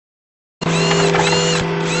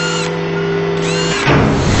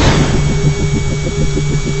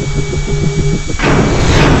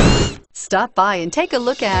Stop by and take a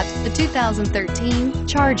look at the 2013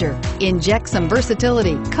 Charger. Inject some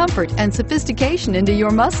versatility, comfort, and sophistication into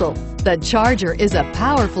your muscle. The Charger is a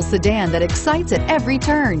powerful sedan that excites at every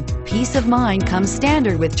turn. Peace of mind comes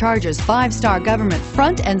standard with Charger's 5-star government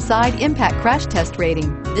front and side impact crash test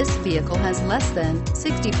rating. This vehicle has less than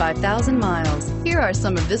 65,000 miles. Here are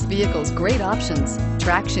some of this vehicle's great options: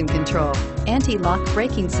 traction control, anti-lock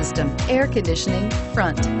braking system, air conditioning,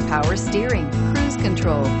 front, power steering, cruise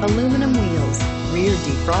control, aluminum wheels, rear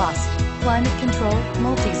defrost, climate control,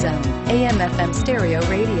 multi-zone, AM/FM stereo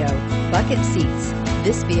radio, bucket seats.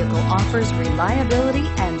 This vehicle offers reliability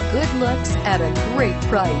and good looks at a great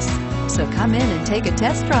price. So come in and take a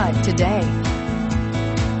test drive today.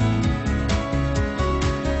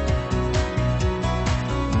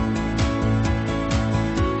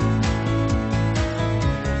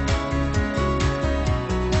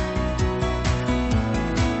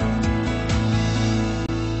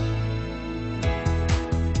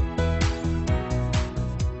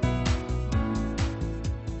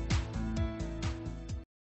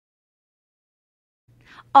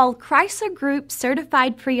 All Chrysler Group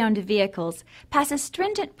certified pre-owned vehicles pass a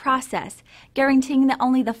stringent process guaranteeing that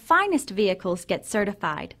only the finest vehicles get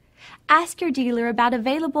certified. Ask your dealer about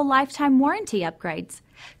available lifetime warranty upgrades.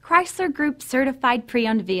 Chrysler Group certified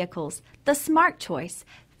pre-owned vehicles, the smart choice,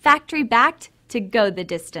 factory backed to go the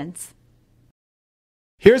distance.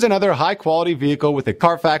 Here's another high-quality vehicle with a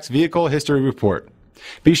Carfax Vehicle History Report.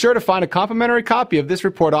 Be sure to find a complimentary copy of this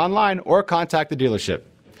report online or contact the dealership.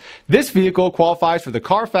 This vehicle qualifies for the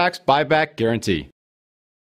Carfax Buyback Guarantee.